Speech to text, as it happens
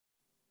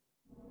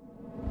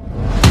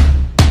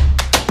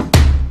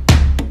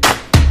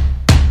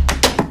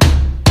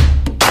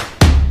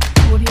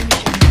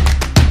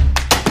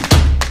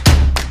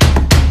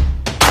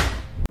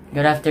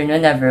Good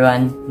afternoon,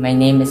 everyone. My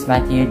name is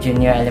Matthew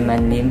Jr.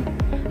 Aleman Lim,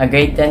 a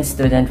grade 10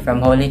 student from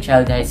Holy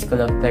Child High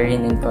School of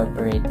Clarin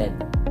Incorporated.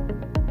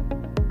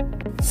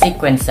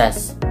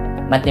 Sequences.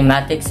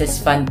 Mathematics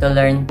is fun to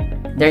learn.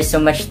 There's so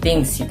much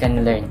things you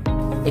can learn.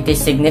 It is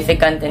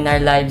significant in our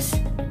lives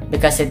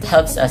because it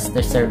helps us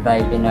to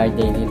survive in our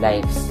daily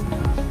lives.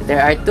 There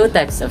are two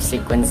types of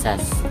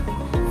sequences,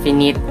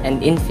 finite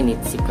and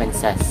infinite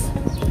sequences.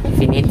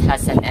 Finite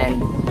has an end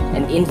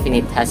and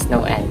infinite has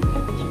no end.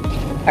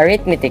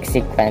 Arithmetic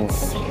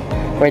sequence,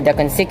 where the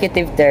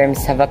consecutive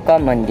terms have a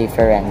common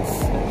difference.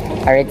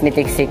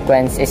 Arithmetic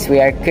sequence is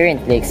we are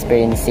currently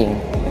experiencing,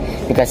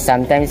 because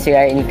sometimes we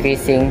are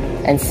increasing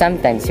and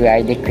sometimes we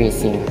are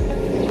decreasing.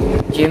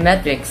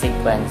 Geometric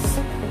sequence,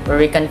 where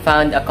we can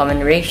find a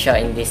common ratio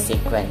in this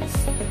sequence,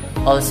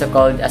 also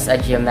called as a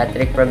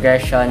geometric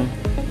progression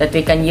that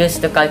we can use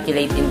to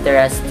calculate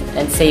interest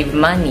and save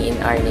money in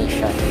our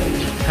nation.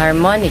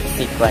 Harmonic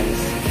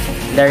sequence.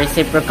 The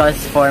reciprocals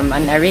form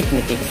an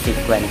arithmetic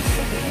sequence,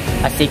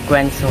 a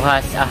sequence who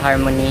has a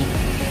harmony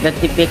that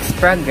depicts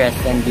progress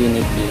and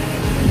unity.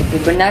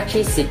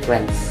 Fibonacci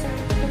sequence,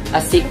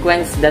 a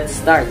sequence that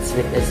starts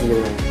with a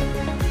zero,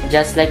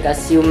 just like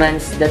us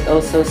humans that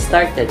also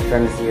started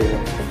from zero.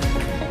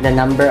 The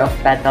number of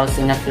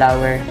petals in a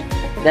flower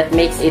that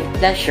makes it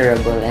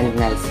pleasurable and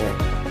nicer.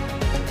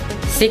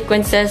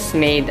 Sequences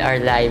made our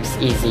lives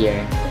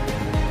easier.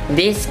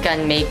 This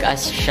can make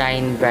us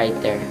shine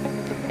brighter.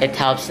 It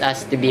helps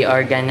us to be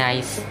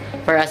organized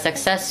for a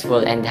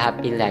successful and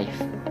happy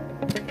life.